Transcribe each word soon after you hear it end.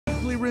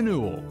Weekly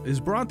Renewal is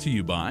brought to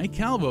you by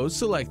Calvo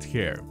Select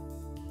Care.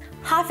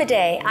 Half a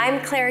day,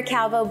 I'm Claire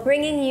Calvo,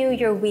 bringing you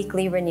your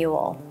weekly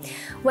renewal.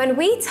 When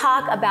we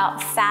talk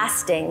about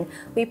fasting,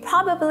 we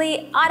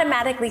probably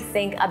automatically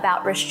think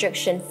about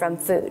restriction from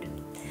food,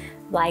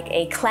 like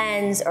a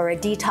cleanse or a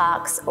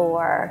detox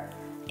or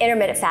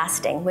intermittent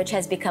fasting, which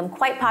has become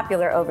quite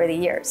popular over the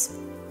years.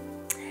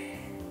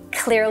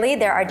 Clearly,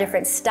 there are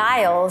different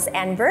styles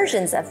and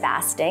versions of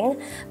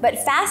fasting, but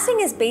fasting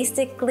is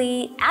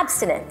basically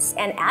abstinence,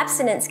 and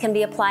abstinence can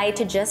be applied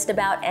to just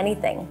about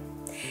anything.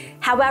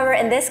 However,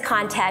 in this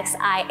context,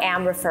 I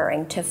am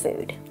referring to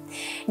food.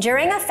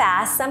 During a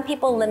fast, some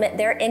people limit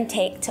their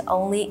intake to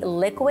only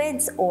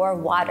liquids or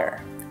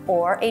water,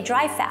 or a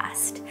dry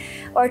fast,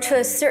 or to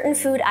a certain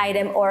food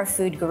item or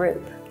food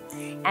group.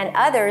 And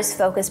others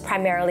focus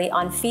primarily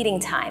on feeding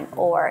time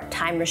or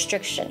time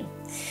restriction.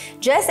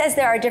 Just as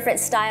there are different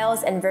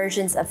styles and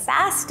versions of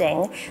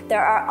fasting,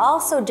 there are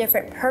also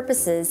different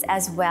purposes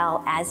as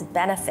well as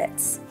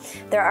benefits.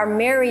 There are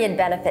myriad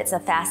benefits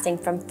of fasting,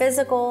 from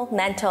physical,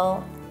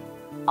 mental,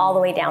 all the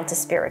way down to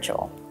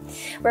spiritual.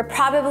 We're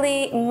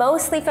probably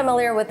mostly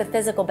familiar with the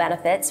physical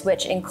benefits,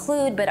 which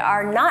include but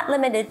are not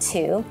limited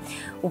to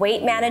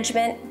weight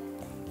management,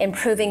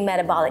 improving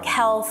metabolic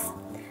health,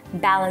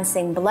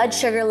 balancing blood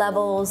sugar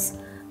levels,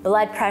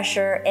 blood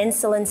pressure,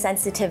 insulin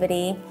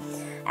sensitivity,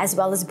 as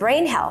well as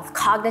brain health,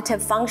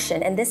 cognitive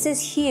function, and this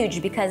is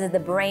huge because of the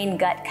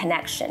brain-gut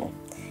connection.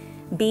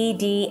 B,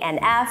 D, and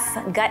F,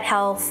 gut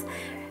health,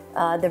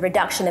 the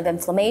reduction of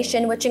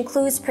inflammation, which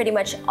includes pretty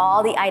much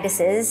all the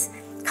itises,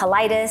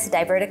 colitis,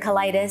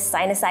 diverticulitis,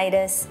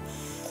 sinusitis,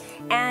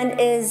 and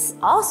is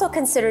also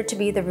considered to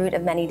be the root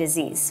of many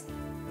disease,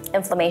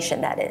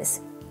 inflammation that is.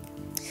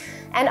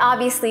 And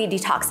obviously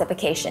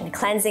detoxification,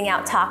 cleansing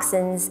out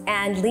toxins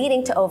and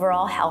leading to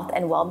overall health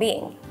and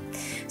well-being.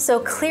 So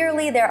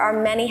clearly there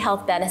are many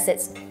health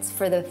benefits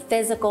for the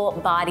physical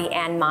body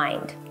and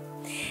mind.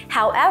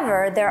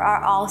 However, there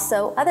are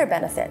also other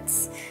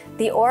benefits.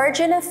 The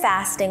origin of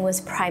fasting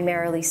was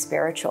primarily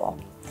spiritual.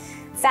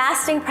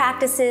 Fasting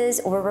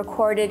practices were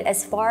recorded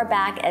as far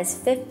back as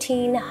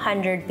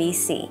 1500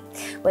 BC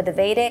with the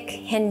Vedic,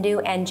 Hindu,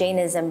 and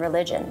Jainism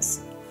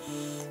religions.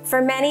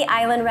 For many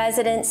island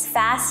residents,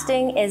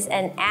 fasting is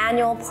an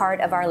annual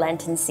part of our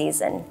Lenten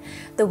season,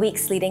 the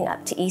weeks leading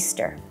up to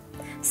Easter.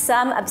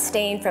 Some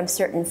abstain from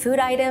certain food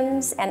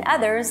items and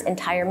others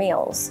entire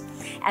meals.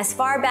 As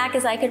far back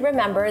as I could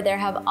remember, there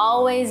have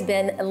always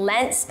been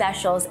Lent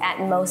specials at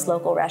most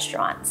local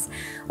restaurants,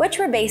 which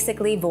were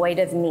basically void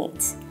of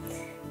meat.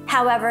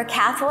 However,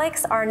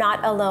 Catholics are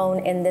not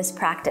alone in this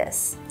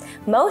practice.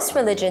 Most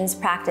religions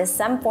practice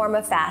some form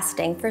of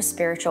fasting for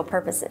spiritual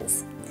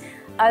purposes.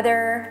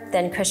 Other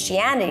than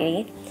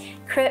Christianity,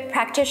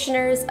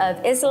 practitioners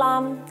of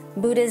Islam,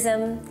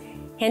 Buddhism,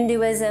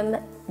 Hinduism,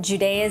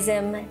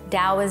 Judaism,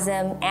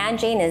 Taoism, and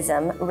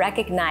Jainism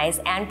recognize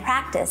and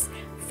practice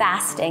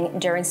fasting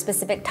during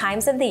specific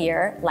times of the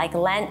year, like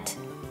Lent,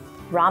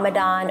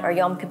 Ramadan, or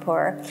Yom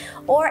Kippur,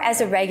 or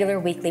as a regular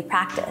weekly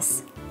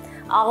practice.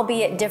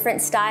 Albeit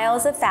different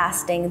styles of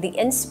fasting, the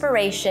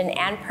inspiration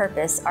and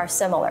purpose are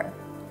similar: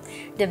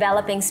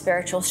 developing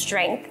spiritual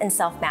strength and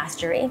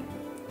self-mastery,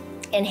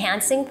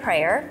 enhancing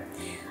prayer,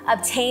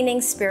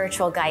 obtaining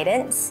spiritual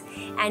guidance,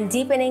 and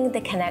deepening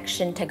the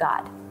connection to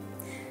God.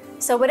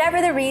 So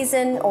whatever the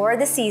reason or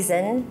the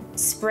season,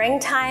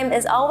 springtime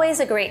is always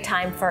a great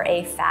time for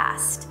a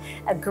fast,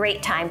 a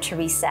great time to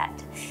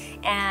reset.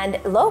 And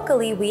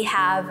locally, we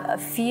have a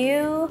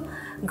few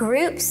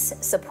groups,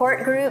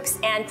 support groups,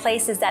 and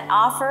places that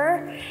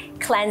offer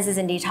cleanses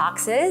and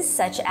detoxes,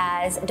 such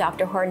as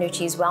Dr.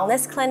 Hornucci's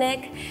Wellness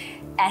Clinic,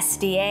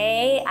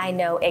 SDA, I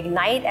know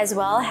Ignite as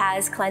well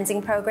has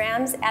cleansing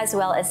programs, as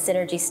well as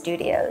Synergy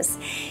Studios.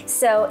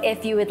 So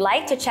if you would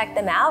like to check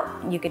them out,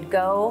 you could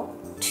go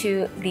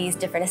to these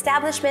different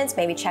establishments,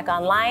 maybe check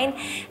online.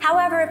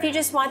 However, if you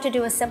just want to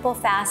do a simple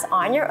fast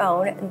on your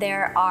own,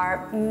 there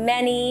are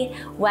many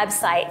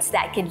websites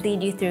that could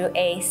lead you through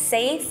a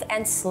safe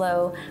and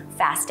slow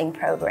fasting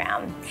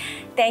program.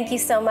 Thank you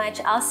so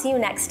much. I'll see you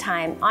next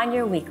time on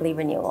your Weekly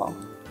Renewal.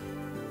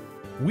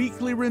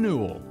 Weekly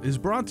Renewal is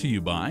brought to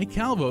you by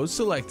Calvo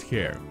Select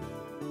Care.